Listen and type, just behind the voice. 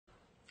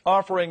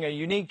Offering a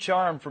unique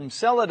charm from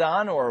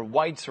celadon or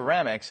white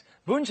ceramics,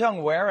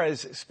 Buncheong Ware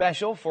is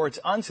special for its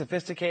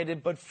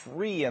unsophisticated but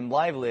free and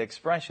lively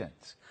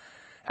expressions.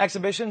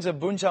 Exhibitions of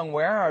Buncheong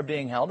Ware are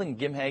being held in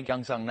Gimhae,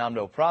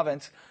 Gyeongsangnam-do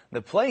Province,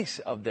 the place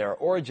of their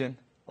origin.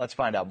 Let's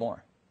find out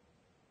more.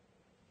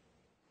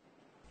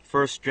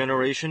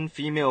 First-generation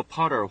female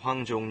potter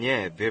Hwang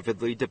Jong-rye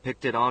vividly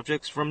depicted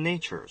objects from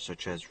nature,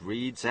 such as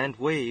reeds and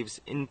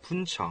waves, in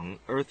Buncheong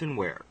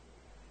earthenware.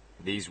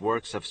 These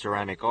works of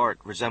ceramic art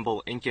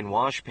resemble ink and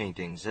wash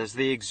paintings as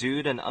they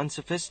exude an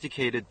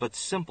unsophisticated but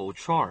simple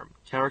charm,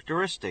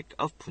 characteristic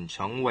of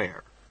Buncheong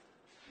Ware.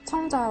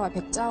 청자와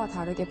백자와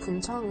다르게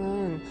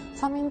분청은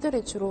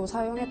서민들이 주로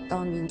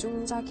사용했던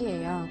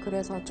민중작이에요.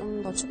 그래서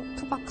좀 더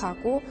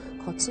투박하고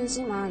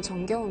거칠지만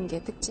정겨운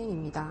게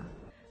특징입니다.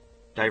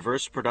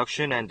 Diverse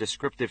production and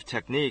descriptive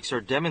techniques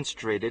are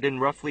demonstrated in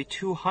roughly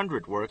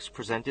 200 works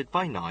presented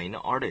by 9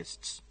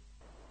 artists.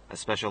 A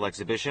special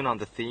exhibition on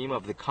the theme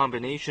of the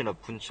combination of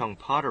Buncheong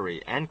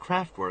pottery and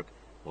craftwork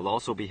will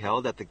also be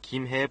held at the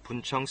Gimhae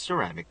Buncheong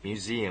Ceramic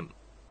Museum.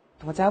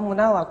 도자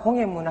문화와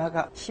공예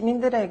문화가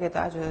시민들에게도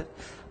아주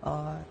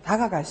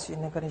다가갈 수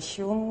있는 그런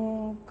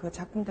쉬운 그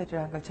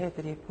작품들이라는 걸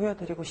저희들이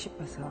보여드리고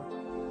싶어서.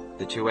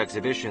 The two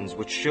exhibitions,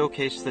 which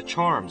showcase the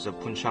charms of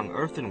Buncheong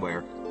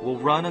earthenware, will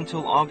run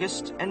until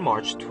August and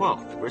March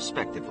 12th,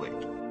 respectively.